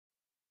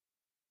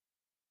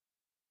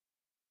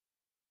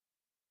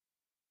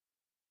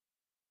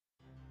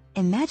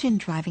Imagine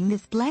driving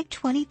this black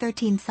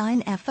 2013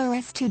 Scion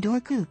FRS two-door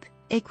coupe,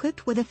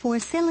 equipped with a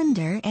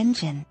 4-cylinder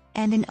engine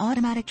and an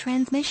automatic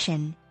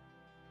transmission.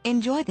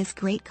 Enjoy this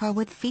great car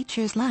with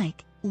features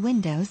like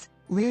windows,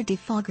 rear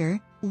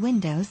defogger,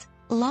 windows,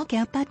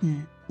 lockout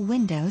button,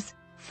 windows,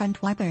 front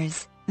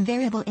wipers,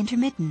 variable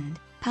intermittent,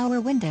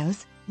 power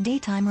windows,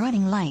 daytime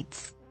running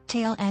lights,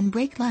 tail and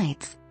brake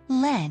lights,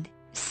 LED,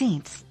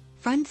 seats,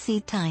 front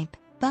seat type,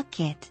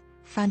 bucket,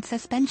 front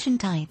suspension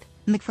type,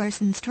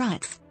 McPherson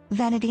struts,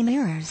 vanity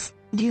mirrors,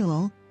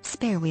 dual,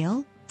 spare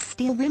wheel,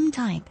 steel rim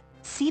type,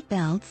 seat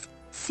belts,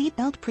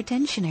 seatbelt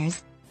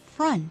pretensioners,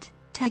 front,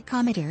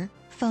 tachometer,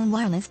 phone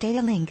wireless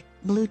data link,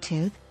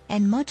 Bluetooth,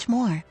 and much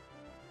more.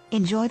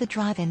 Enjoy the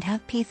drive and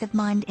have peace of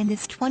mind in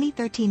this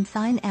 2013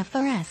 Scion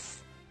FRS.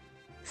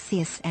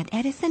 See us at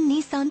Edison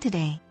Nissan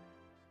today.